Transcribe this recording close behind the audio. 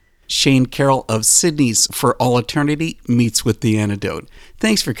Shane Carroll of Sydney's For All Eternity meets with The Antidote.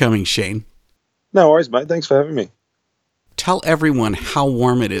 Thanks for coming, Shane. No worries, mate. Thanks for having me. Tell everyone how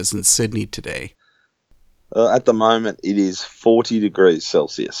warm it is in Sydney today. At the moment, it is 40 degrees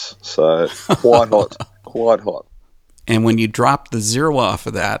Celsius, so quite hot, quite hot. And when you drop the zero off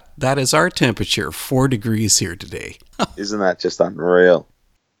of that, that is our temperature, 4 degrees here today. Isn't that just unreal?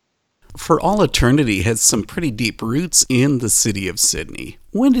 For All Eternity has some pretty deep roots in the city of Sydney.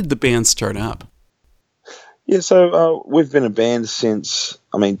 When did the band start up? Yeah, so we've been a band since,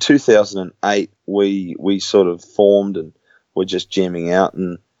 2008. We sort of formed and we're just jamming out,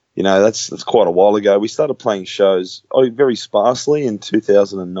 and that's quite a while ago. We started playing shows very sparsely in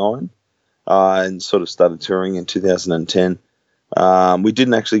 2009, and sort of started touring in 2010. We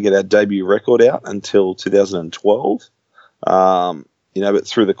didn't actually get our debut record out until 2012. But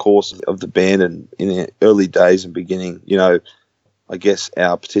through the course of the band and in the early days and beginning, I guess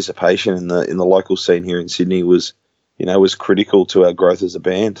our participation in the local scene here in Sydney was critical to our growth as a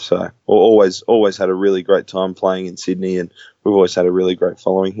band. So always had a really great time playing in Sydney, and we've always had a really great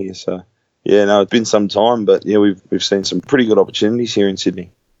following here. So it's been some time, but we've seen some pretty good opportunities here in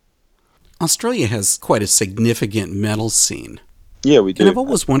Sydney. Australia has quite a significant metal scene. Yeah, we do. And I've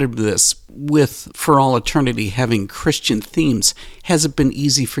always wondered this, with For All Eternity having Christian themes, has it been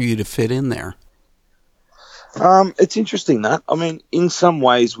easy for you to fit in there? It's interesting that. In some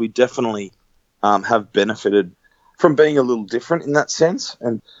ways we definitely have benefited from being a little different in that sense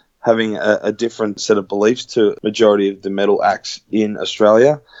and having a different set of beliefs to majority of the metal acts in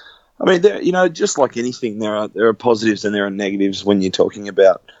Australia. Just like anything, there are positives and there are negatives when you're talking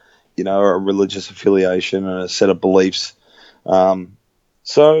about, a religious affiliation and a set of beliefs.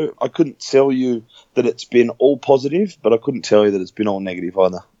 So I couldn't tell you that it's been all positive, but I couldn't tell you that it's been all negative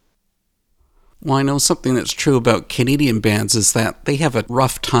either. Well, I know something that's true about Canadian bands is that they have a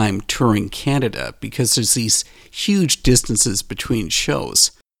rough time touring Canada because there's these huge distances between shows.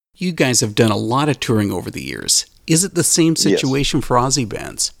 You guys have done a lot of touring over the years. Is it the same situation Yes. for Aussie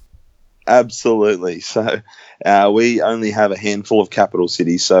bands? Absolutely. So we only have a handful of capital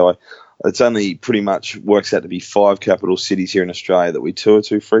cities, so it's only pretty much works out to be 5 capital cities here in Australia that we tour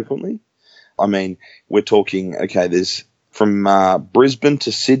to frequently. We're talking, there's from Brisbane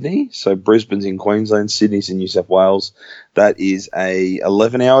to Sydney. So Brisbane's in Queensland, Sydney's in New South Wales. That is a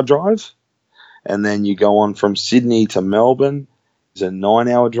 11-hour drive. And then you go on from Sydney to Melbourne, it's a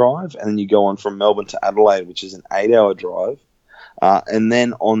 9-hour drive. And then you go on from Melbourne to Adelaide, which is an 8-hour drive. And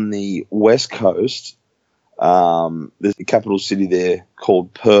then on the west coast, there's a capital city there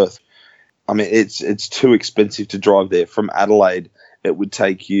called Perth. It's too expensive to drive there. From Adelaide, it would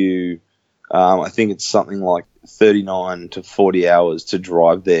take you, I think it's something like 39 to 40 hours to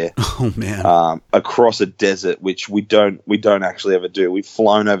drive there. Oh man! Across a desert, which we don't actually ever do. We've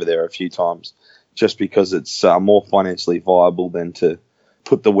flown over there a few times, just because it's more financially viable than to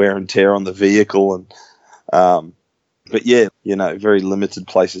put the wear and tear on the vehicle. And but very limited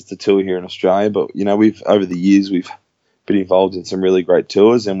places to tour here in Australia. But we've over the years we've been involved in some really great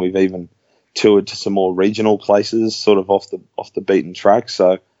tours, and we've even toured to some more regional places, sort of off the beaten track.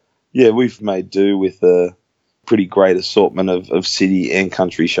 So we've made do with a pretty great assortment of city and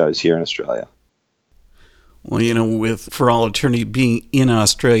country shows here in Australia. Well, with For All Eternity being in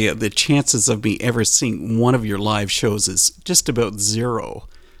Australia, the chances of me ever seeing one of your live shows is just about zero.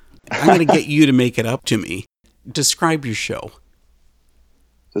 I'm going to get you to make it up to me. Describe your show.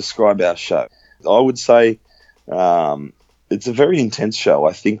 Describe our show. I would say it's a very intense show.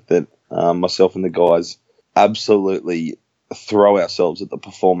 I think that myself and the guys absolutely throw ourselves at the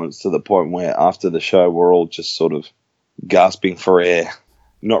performance to the point where after the show we're all just sort of gasping for air,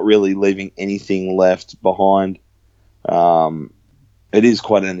 not really leaving anything left behind. It is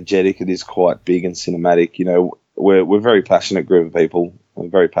quite energetic. It is quite big and cinematic. We're a very passionate group of people, a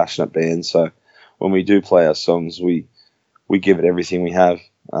very passionate band. So when we do play our songs, we give it everything we have.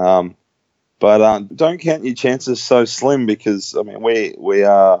 But don't count your chances so slim, because we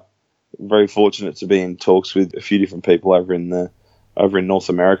are very fortunate to be in talks with a few different people over in North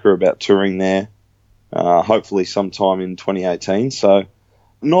America about touring there. Hopefully sometime in 2018. So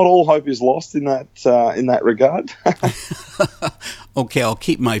not all hope is lost in that regard. Okay, I'll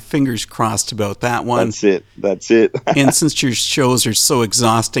keep my fingers crossed about that one. That's it. And since your shows are so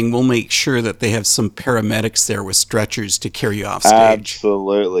exhausting, we'll make sure that they have some paramedics there with stretchers to carry you off stage.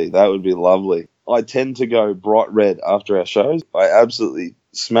 Absolutely. That would be lovely. I tend to go bright red after our shows. I absolutely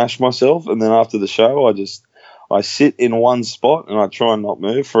smash myself, and then after the show, I sit in one spot and I try and not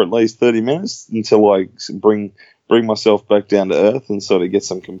move for at least 30 minutes until I bring myself back down to earth and sort of get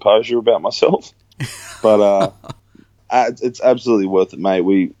some composure about myself. But it's absolutely worth it,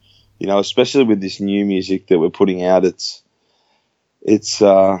 mate. especially with this new music that we're putting out. It's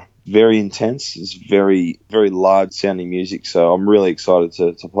very intense. It's very, very large sounding music. So I'm really excited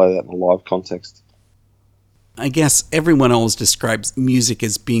to play that in a live context. I guess everyone always describes music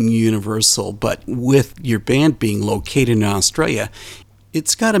as being universal, but with your band being located in Australia,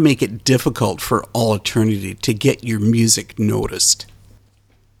 it's got to make it difficult for All Eternity to get your music noticed.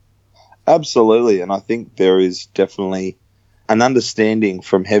 Absolutely. And I think there is definitely an understanding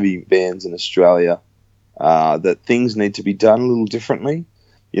from heavy bands in Australia that things need to be done a little differently.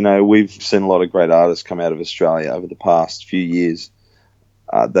 We've seen a lot of great artists come out of Australia over the past few years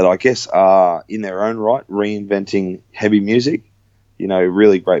that I guess are, in their own right, reinventing heavy music.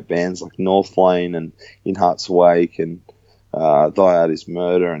 Really great bands like Northlane and In Heart's Wake and Thy Art Is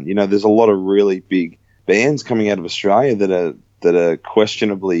Murder. And, there's a lot of really big bands coming out of Australia that are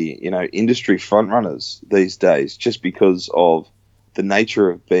questionably, industry frontrunners these days just because of the nature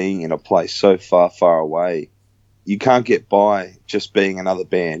of being in a place so far, far away. You can't get by just being another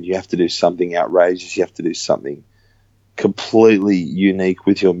band. You have to do something outrageous. You have to do something completely unique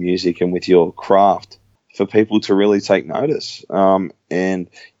with your music and with your craft for people to really take notice. And,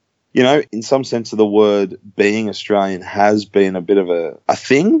 in some sense of the word, being Australian has been a bit of a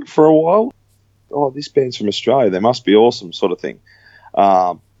thing for a while. Oh, this band's from Australia, they must be awesome, sort of thing.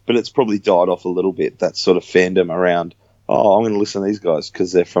 But it's probably died off a little bit, that sort of fandom around, I'm going to listen to these guys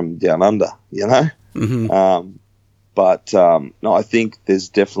because they're from down under, Mm-hmm. No, I think there's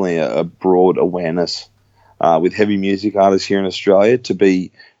definitely a broad awareness with heavy music artists here in Australia to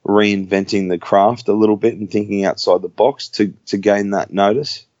be reinventing the craft a little bit and thinking outside the box to gain that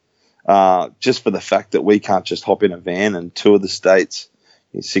notice. Just for the fact that we can't just hop in a van and tour the States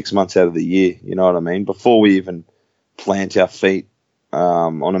 6 months out of the year, you know what I mean? Before we even plant our feet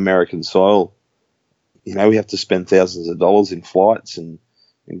on American soil, we have to spend thousands of dollars in flights and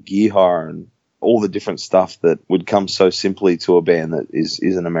gear hire and all the different stuff that would come so simply to a band that is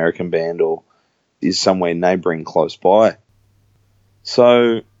an American band or is somewhere neighbouring close by.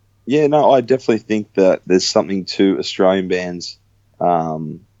 So, I definitely think that there's something to Australian bands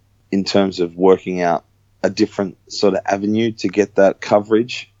in terms of working out a different sort of avenue to get that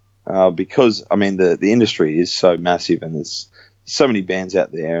coverage because, the industry is so massive and there's so many bands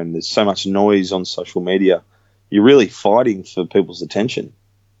out there and there's so much noise on social media. You're really fighting for people's attention.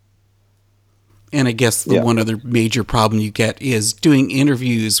 And I guess the one other major problem you get is doing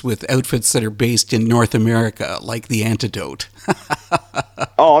interviews with outfits that are based in North America, like The Antidote.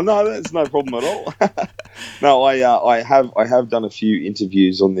 Oh, no, that's no problem at all. No, I have done a few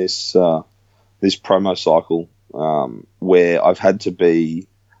interviews on this promo cycle where I've had to be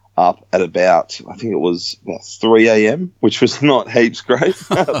up at about, I think it was about 3 a.m., which was not heaps great,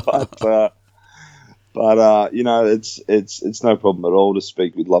 but it's no problem at all to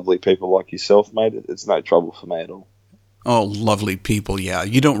speak with lovely people like yourself, mate. It's no trouble for me at all. Oh, lovely people, yeah.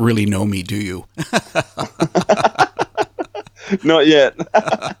 You don't really know me, do you? Not yet.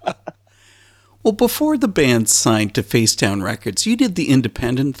 Well, before the band signed to Facedown Records, you did the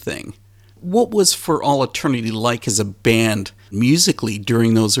independent thing. What was For All Eternity like as a band musically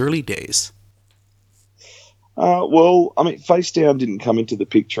during those early days? Facedown didn't come into the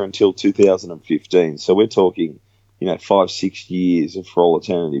picture until 2015, so we're talking, 5-6 years of For All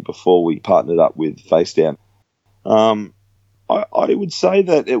Eternity before we partnered up with Facedown. I would say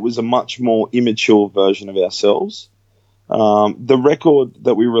that it was a much more immature version of ourselves. The record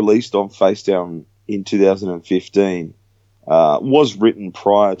that we released on Facedown in 2015 was written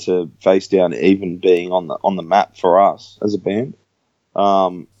prior to Facedown even being on the map for us as a band.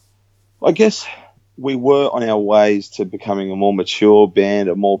 I guess we were on our ways to becoming a more mature band,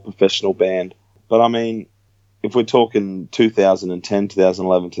 a more professional band. But if we're talking 2010,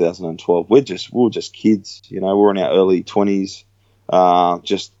 2011, 2012, we were just kids. We're in our early 20s,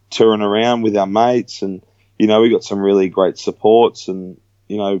 just touring around with our mates, and we got some really great supports, and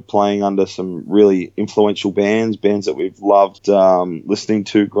playing under some really influential bands that we've loved listening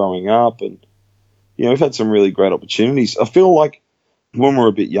to growing up, and we've had some really great opportunities. I feel like when we were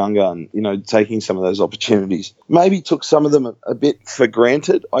a bit younger and, taking some of those opportunities, maybe took some of them a bit for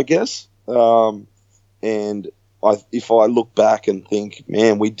granted, I guess. And if I look back and think,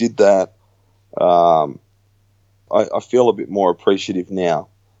 man, we did that, I feel a bit more appreciative now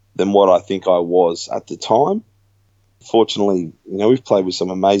than what I think I was at the time. Fortunately, we've played with some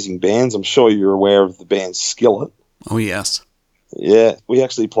amazing bands. I'm sure you're aware of the band Skillet. Oh, yes. Yeah, we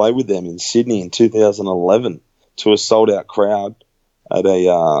actually played with them in Sydney in 2011 to a sold-out crowd at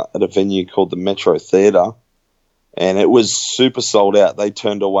a venue called the Metro Theatre, and it was super sold out. They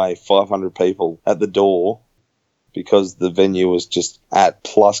turned away 500 people at the door, because the venue was just at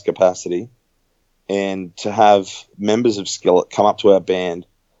plus capacity. And to have members of Skillet come up to our band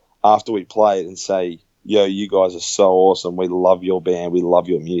after we played and say, yo, you guys are so awesome. We love your band. We love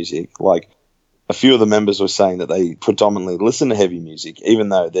your music. Like, a few of the members were saying that they predominantly listen to heavy music, even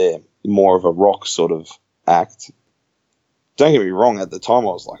though they're more of a rock sort of act. Don't get me wrong, at the time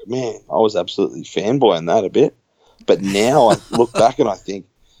I was like, man, I was absolutely fanboying that a bit. But now I look back and I think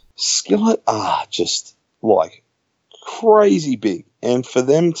Skillet are just like crazy big. And for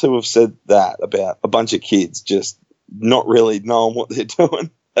them to have said that about a bunch of kids just not really knowing what they're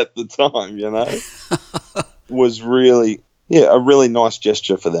doing at the time, was really, a really nice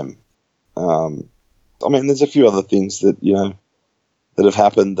gesture for them. I mean, there's a few other things that, that have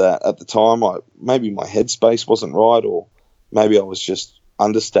happened that at the time, maybe my headspace wasn't right, or maybe I was just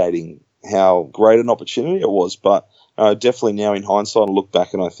understating how great an opportunity it was. But definitely now in hindsight, I look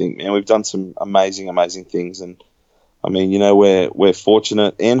back and I think, man, we've done some amazing, amazing things. And I mean, we're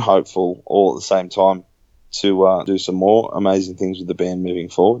fortunate and hopeful all at the same time to do some more amazing things with the band moving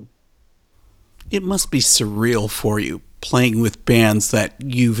forward. It must be surreal for you playing with bands that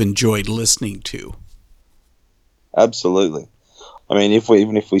you've enjoyed listening to. Absolutely. I mean,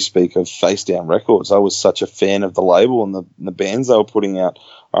 even if we speak of Face Down Records, I was such a fan of the label and the bands they were putting out.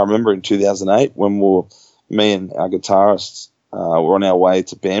 I remember in 2008 when me and our guitarists were on our way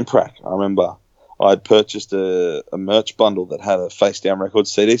to Bandprac. I remember I'd purchased a merch bundle that had a Face Down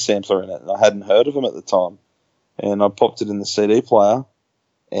Records CD sampler in it, and I hadn't heard of them at the time. And I popped it in the CD player,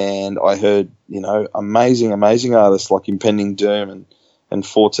 and I heard, amazing, amazing artists like Impending Doom and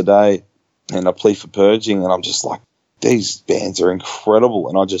For Today and A Plea for Purging, and I'm just like, these bands are incredible.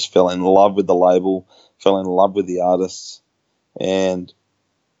 And I just fell in love with the label, fell in love with the artists. And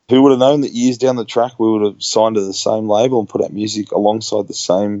who would have known that years down the track we would have signed to the same label and put out music alongside the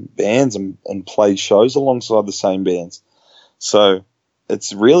same bands and played shows alongside the same bands. So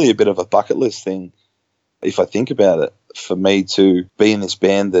it's really a bit of a bucket list thing, if I think about it, for me to be in this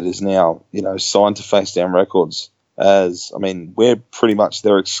band that is now, signed to Face Down Records. We're pretty much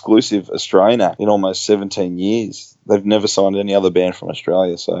their exclusive Australian act in almost 17 years. They've never signed any other band from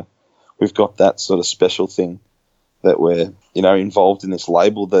Australia, so we've got that sort of special thing that we're, involved in this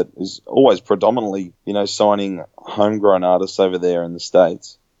label that is always predominantly, signing homegrown artists over there in the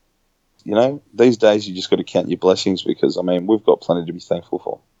States. These days you just got to count your blessings because, we've got plenty to be thankful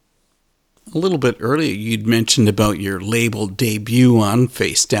for. A little bit earlier, you'd mentioned about your label debut on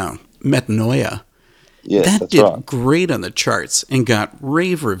Face Down, Metanoia. Yes, that that's did right. Great on the charts and got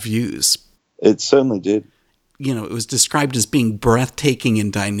rave reviews. It certainly did. It was described as being breathtaking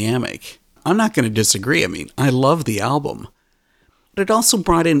and dynamic. I'm not going to disagree. I love the album. But it also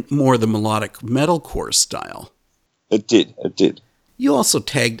brought in more of the melodic metalcore style. It did. You also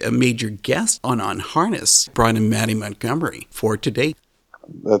tagged a major guest on Harness, brought in Maddie Montgomery, For Today.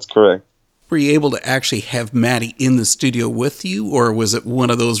 That's correct. Were you able to actually have Maddie in the studio with you, or was it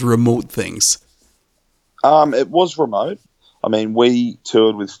one of those remote things? It was remote. We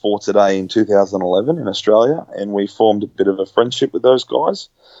toured with For Today in 2011 in Australia, and we formed a bit of a friendship with those guys.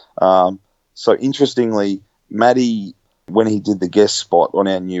 So interestingly, Maddie, when he did the guest spot on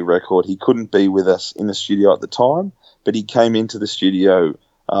our new record, he couldn't be with us in the studio at the time, but he came into the studio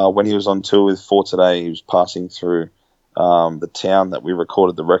when he was on tour with For Today. He was passing through the town that we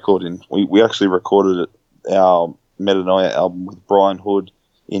recorded the record in. We actually recorded our Metanoia album with Brian Hood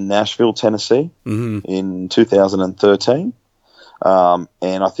in Nashville, Tennessee in 2013. And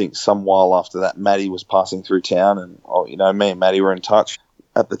I think some while after that, Maddie was passing through town, and me and Maddie were in touch.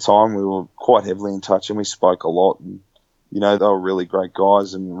 At the time, we were quite heavily in touch, and we spoke a lot. And they were really great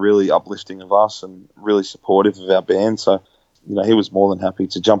guys and really uplifting of us and really supportive of our band. So, he was more than happy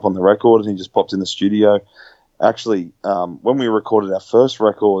to jump on the record, and he just popped in the studio. Actually, when we recorded our first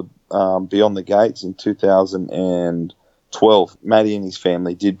record, Beyond the Gates, in 2012, Maddie and his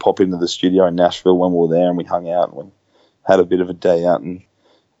family did pop into the studio in Nashville when we were there, and we hung out and we had a bit of a day out and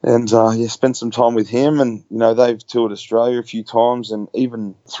spent some time with him. And they've toured Australia a few times, and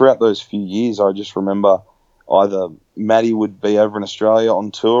even throughout those few years, I just remember either Maddie would be over in Australia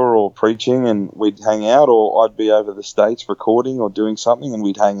on tour or preaching and we'd hang out, or I'd be over the States recording or doing something and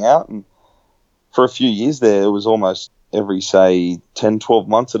we'd hang out. And for a few years there, it was almost every, say, 10, 12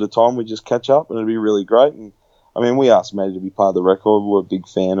 months at a time we'd just catch up, and it'd be really great. And we asked Maddie to be part of the record. We're a big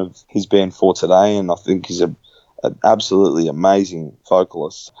fan of his band For Today, and I think he's an absolutely amazing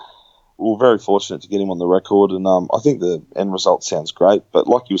vocalist. We were very fortunate to get him on the record, and I think the end result sounds great. But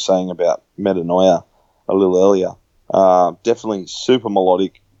like you were saying about Metanoia a little earlier, definitely super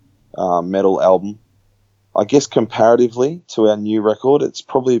melodic metal album. I guess comparatively to our new record, it's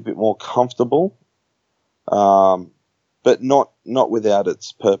probably a bit more comfortable. but not without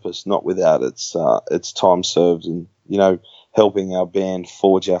its purpose, not without its time served, and helping our band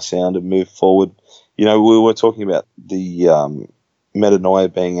forge our sound and move forward. We were talking about the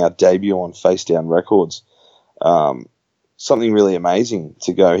Metanoia being our debut on Face Down Records. Something really amazing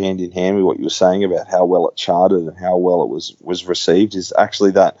to go hand in hand with what you were saying about how well it charted and how well it was received is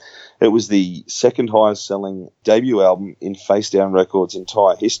actually that it was the second highest selling debut album in Face Down Records'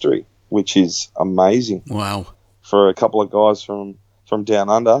 entire history, which is amazing. Wow. For a couple of guys from down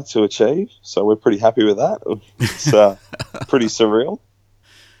under to achieve. So we're pretty happy with that. It's pretty surreal.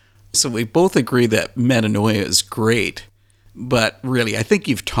 So we both agree that Metanoia is great, but really I think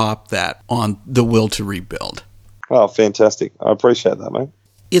you've topped that on The Will to Rebuild. Oh, fantastic. I appreciate that, mate.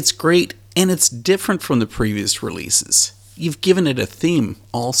 It's great, and it's different from the previous releases. You've given it a theme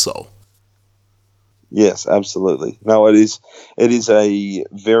also. Yes, absolutely. No, it is a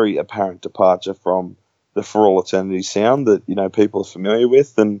very apparent departure from the For All Eternity sound that, people are familiar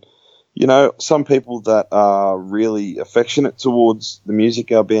with. And, some people that are really affectionate towards the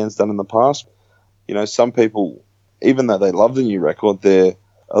music our band's done in the past, some people, even though they love the new record, they're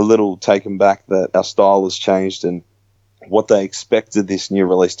a little taken back that our style has changed and what they expected this new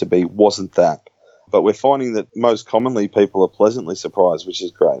release to be wasn't that. But we're finding that most commonly people are pleasantly surprised, which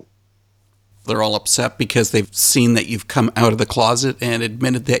is great. They're all upset because they've seen that you've come out of the closet and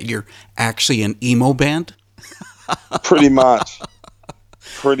admitted that you're actually an emo band? Pretty much.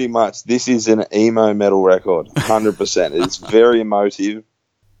 This is an emo metal record, 100%. It's very emotive.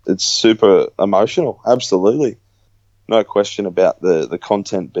 It's super emotional, absolutely. No question about the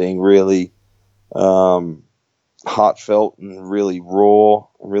content being really heartfelt and really raw,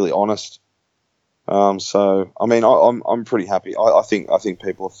 really honest. So, I mean, I'm pretty happy. I think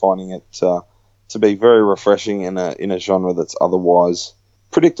people are finding it to be very refreshing in a genre that's otherwise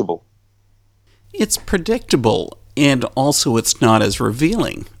predictable. It's predictable, and also it's not as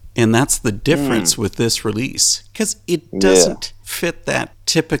revealing. And that's the difference with this release, because it doesn't fit that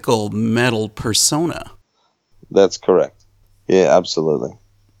typical metal persona. That's correct. Yeah, absolutely.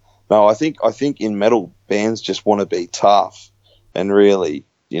 No, I think in metal, bands just want to be tough and really,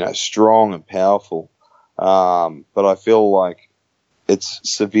 strong and powerful. But I feel like it's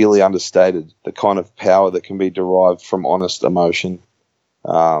severely understated, the kind of power that can be derived from honest emotion.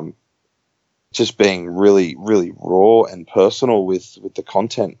 Just being really, really raw and personal with the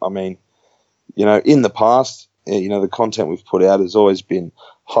content. I mean, in the past, the content we've put out has always been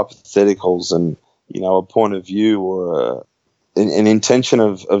hypotheticals and, a point of view or an intention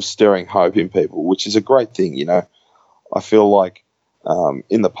of stirring hope in people, which is a great thing. I feel like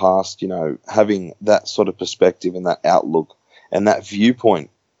in the past, having that sort of perspective and that outlook and that viewpoint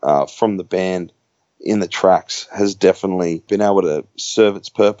from the band in the tracks has definitely been able to serve its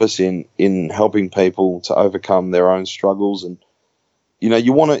purpose in helping people to overcome their own struggles. And,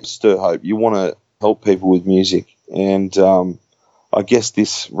 you want to stir hope. You want to help people with music. And I guess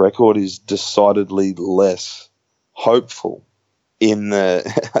this record is decidedly less hopeful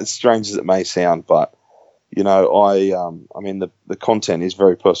as strange as it may sound, but I mean the content is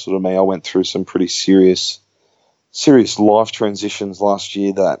very personal to me. I went through some pretty serious life transitions last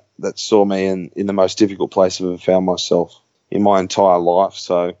year that saw me in the most difficult place I've ever found myself in my entire life.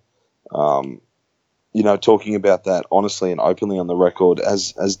 So, talking about that honestly and openly on the record,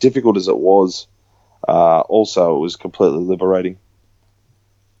 as difficult as it was, also it was completely liberating.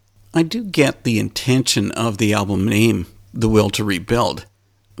 I do get the intention of the album name, The Will to Rebuild,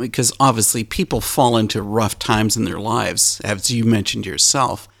 because obviously people fall into rough times in their lives, as you mentioned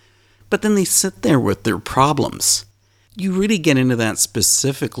yourself, but then they sit there with their problems. You really get into that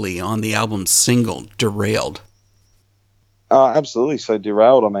specifically on the album's single, Derailed. Absolutely. So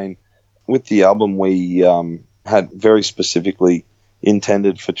Derailed, I mean, with the album we had very specifically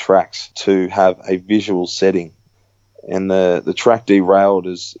intended for tracks to have a visual setting. And the track Derailed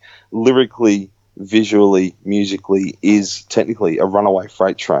is lyrically, visually, musically is technically a runaway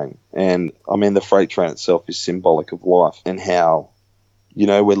freight train. And I mean, the freight train itself is symbolic of life and how,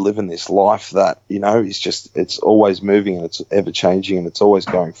 we're living this life that, it's always moving and it's ever changing and it's always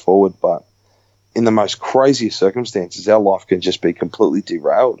going forward. But in the most craziest circumstances, our life can just be completely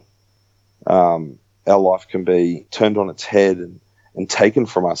derailed. Our life can be turned on its head and taken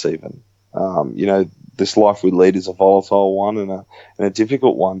from us even. This life we lead is a volatile one and a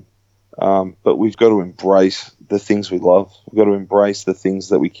difficult one. But we've got to embrace the things we love. We've got to embrace the things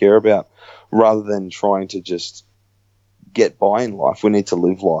that we care about rather than trying to just get by in life. We need to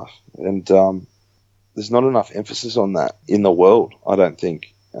live life. And there's not enough emphasis on that in the world, I don't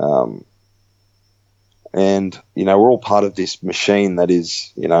think. And, we're all part of this machine that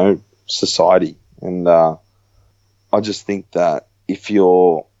is, society. And I just think that if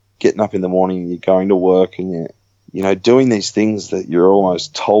you're getting up in the morning, you're going to work, and you're doing these things that you're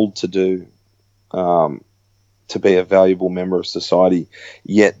almost told to do, to be a valuable member of society,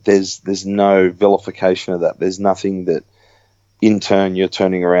 yet there's no vilification of that. There's nothing that in turn you're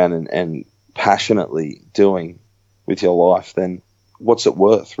turning around and passionately doing with your life, then what's it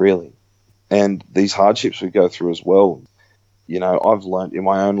worth, really? And these hardships we go through as well, I've learned in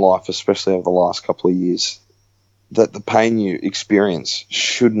my own life, especially over the last couple of years, that the pain you experience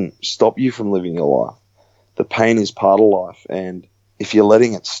shouldn't stop you from living your life. The pain is part of life, and if you're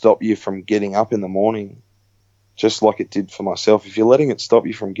letting it stop you from getting up in the morning, just like it did for myself, if you're letting it stop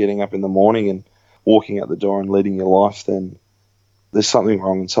you from getting up in the morning and walking out the door and leading your life, then there's something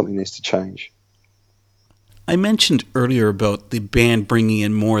wrong and something needs to change. I mentioned earlier about the band bringing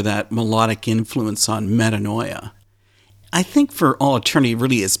in more of that melodic influence on Metanoia. I think For All Eternity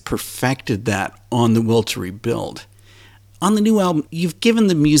really has perfected that on The Will to Rebuild. On the new album, you've given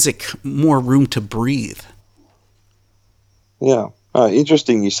the music more room to breathe. Yeah,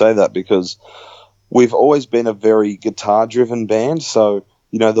 interesting you say that, because we've always been a very guitar-driven band, so,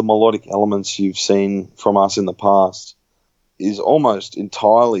 the melodic elements you've seen from us in the past is almost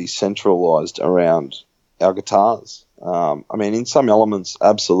entirely centralized around our guitars. In some elements,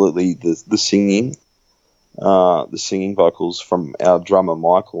 absolutely the singing vocals from our drummer,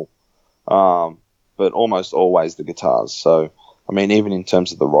 Michael, but almost always the guitars. So, even in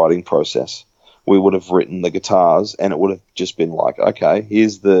terms of the writing process, we would have written the guitars and it would have just been like, okay,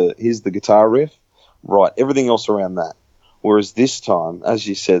 here's the guitar riff, write everything else around that. Whereas this time, as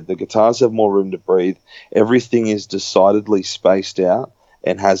you said, the guitars have more room to breathe. Everything is decidedly spaced out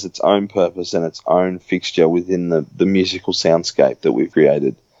and has its own purpose and its own fixture within the musical soundscape that we've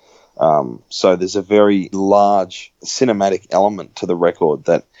created. So there's a very large cinematic element to the record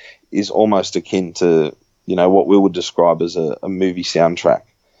that is almost akin to, what we would describe as a movie soundtrack.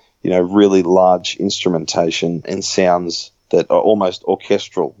 Really large instrumentation and sounds that are almost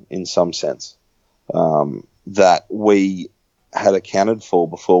orchestral in some sense, that we had accounted for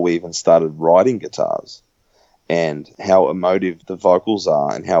before we even started writing guitars, and how emotive the vocals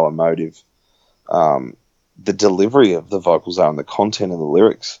are and how emotive the delivery of the vocals are and the content of the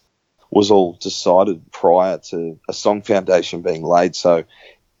lyrics was all decided prior to a song foundation being laid. So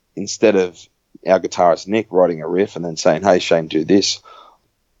instead of our guitarist Nick writing a riff and then saying, hey, Shane, do this,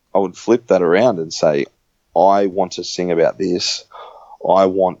 I would flip that around and say, I want to sing about this. I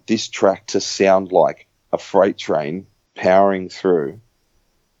want this track to sound like a freight train powering through.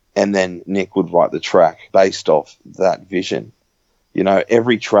 And then Nick would write the track based off that vision.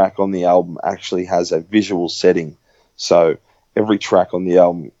 Every track on the album actually has a visual setting. So every track on the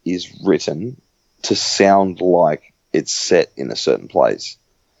album is written to sound like it's set in a certain place.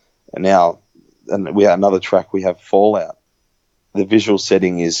 And we have another track, we have Fallout. The visual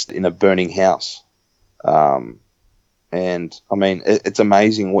setting is in a burning house. It's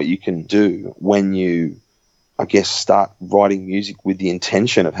amazing what you can do when you, start writing music with the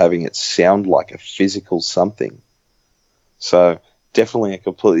intention of having it sound like a physical something. So definitely a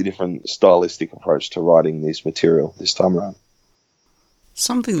completely different stylistic approach to writing this material this time around.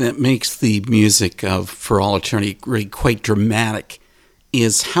 Something that makes the music of For All Eternity really quite dramatic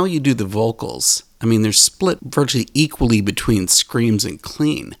is how you do the vocals. They're split virtually equally between screams and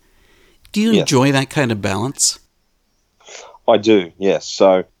clean. Do you enjoy that kind of balance? I do, yes.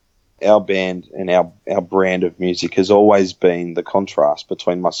 So our band and our brand of music has always been the contrast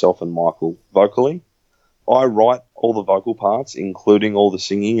between myself and Michael vocally. I write all the vocal parts, including all the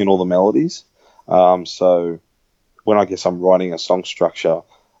singing and all the melodies. So when I'm writing a song structure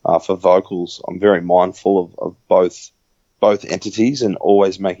for vocals, I'm very mindful of both entities and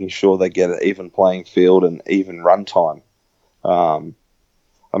always making sure they get an even playing field and even runtime.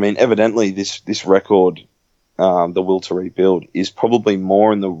 Evidently this record, The Will to Rebuild, is probably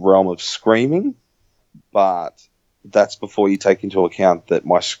more in the realm of screaming, but that's before you take into account that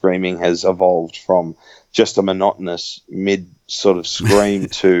my screaming has evolved from just a monotonous mid sort of scream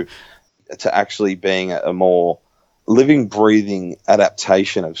to actually being a more living, breathing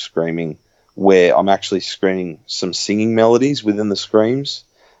adaptation of screaming, where I'm actually screaming some singing melodies within the screams,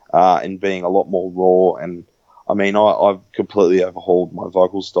 and being a lot more raw. And I've completely overhauled my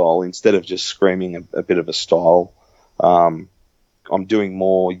vocal style. Instead of just screaming a bit of a style, I'm doing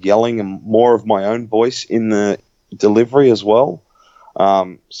more yelling and more of my own voice in the delivery as well.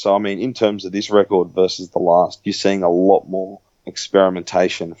 In terms of this record versus the last, you're seeing a lot more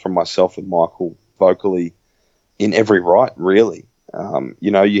experimentation from myself and Michael vocally in every write, really.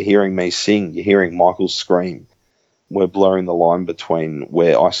 You're hearing me sing, you're hearing Michael scream. We're blurring the line between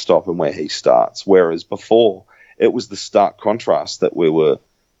where I stop and where he starts. Whereas before, it was the stark contrast that we were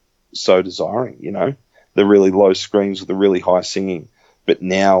so desiring, the really low screams with the really high singing. But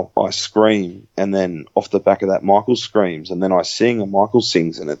now I scream, and then off the back of that, Michael screams, and then I sing, and Michael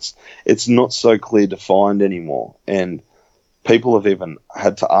sings, and it's not so clear defined anymore. And people have even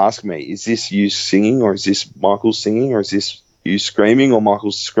had to ask me, is this you singing, or is this Michael singing, or is this you screaming, or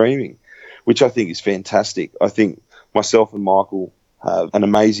Michael's screaming? Which I think is fantastic. I think myself and Michael have an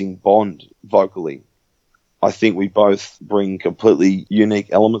amazing bond vocally. I think we both bring completely unique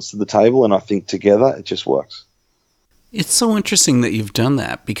elements to the table, and I think together it just works. It's so interesting that you've done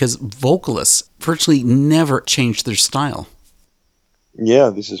that, because vocalists virtually never change their style. Yeah,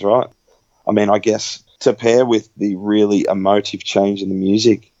 this is right. I mean, I guess to pair with the really emotive change in the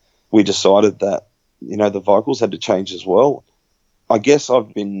music, we decided that, the vocals had to change as well. I guess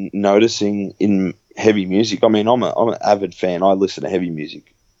I've been noticing in heavy music, I mean, I'm an avid fan. I listen to heavy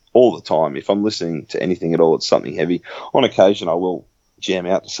music all the time. If I'm listening to anything at all, it's something heavy. On occasion, I will jam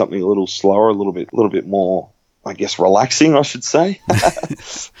out to something a little slower, a little bit more, I guess, relaxing, I should say.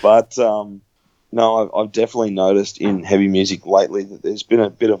 But no, I've definitely noticed in heavy music lately that there's been a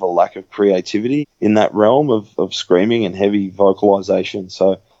bit of a lack of creativity in that realm of screaming and heavy vocalization.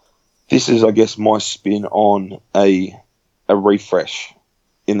 So this is, I guess, my spin on a refresh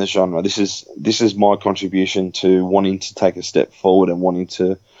in the genre. This is my contribution to wanting to take a step forward and wanting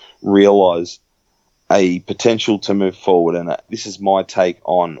to realize a potential to move forward. And this is my take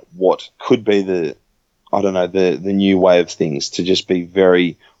on what could be the new way of things, to just be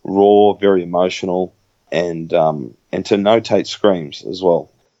very raw, very emotional, and to notate screams as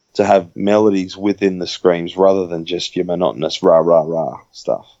well, to have melodies within the screams rather than just your monotonous rah, rah, rah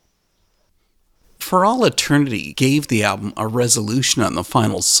stuff. For All Eternity gave the album a resolution on the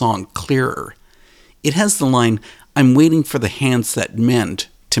final song, Clearer. It has the line, "I'm waiting for the hands that mend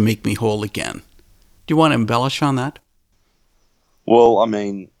to make me whole again." Do you want to embellish on that? Well, I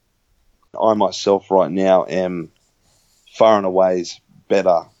mean, I myself right now am far and away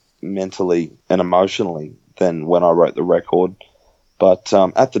better mentally and emotionally than when I wrote the record. But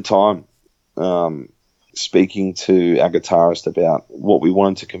at the time, speaking to our guitarist about what we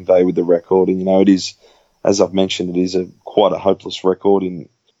wanted to convey with the record, and it is, as I've mentioned, it is quite a hopeless record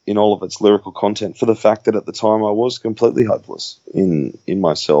in all of its lyrical content, for the fact that at the time I was completely hopeless in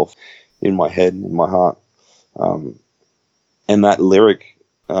myself, in my head, in my heart. And that lyric,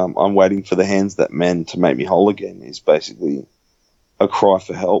 "I'm waiting for the hands that mend to make me whole again," is basically a cry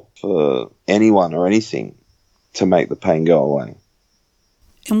for help for anyone or anything to make the pain go away.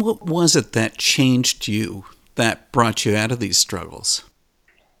 And what was it that changed you, that brought you out of these struggles?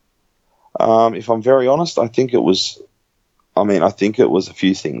 If I'm very honest, I think it was a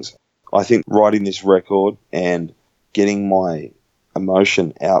few things. I think writing this record and getting my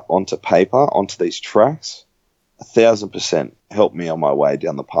emotion out onto paper, onto these tracks, 1,000% helped me on my way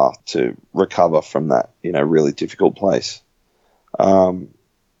down the path to recover from that, really difficult place.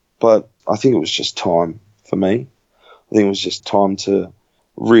 But I think it was just time for me. I think it was just time to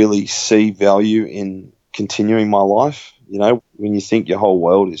really see value in continuing my life. When you think your whole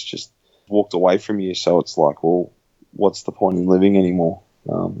world is just walked away from you, so it's like, well, what's the point in living anymore?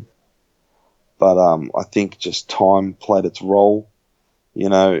 But I think just time played its role,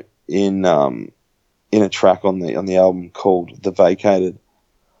 in a track on the album called "The Vacated."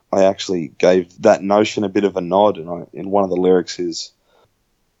 I actually gave that notion a bit of a nod, and in one of the lyrics is,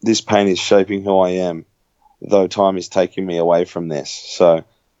 "This pain is shaping who I am, though time is taking me away from this." So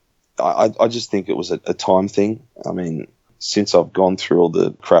I just think it was a time thing. I mean, since I've gone through all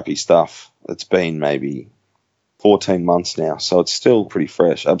the crappy stuff, it's been maybe 14 months now, so it's still pretty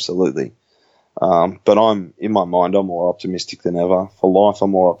fresh, absolutely. But in my mind, I'm more optimistic than ever. For life,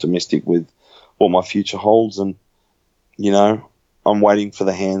 I'm more optimistic with what my future holds, and, I'm waiting for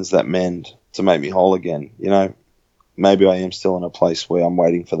the hands that mend to make me whole again. Maybe I am still in a place where I'm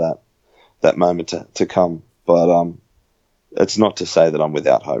waiting for that moment to come, but it's not to say that I'm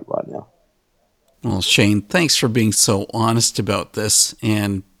without hope right now. Well, Shane, thanks for being so honest about this,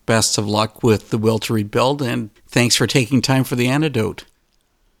 and best of luck with The Will to Rebuild, and thanks for taking time for the antidote.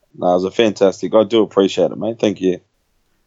 No, it was fantastic. I do appreciate it, mate. Thank you.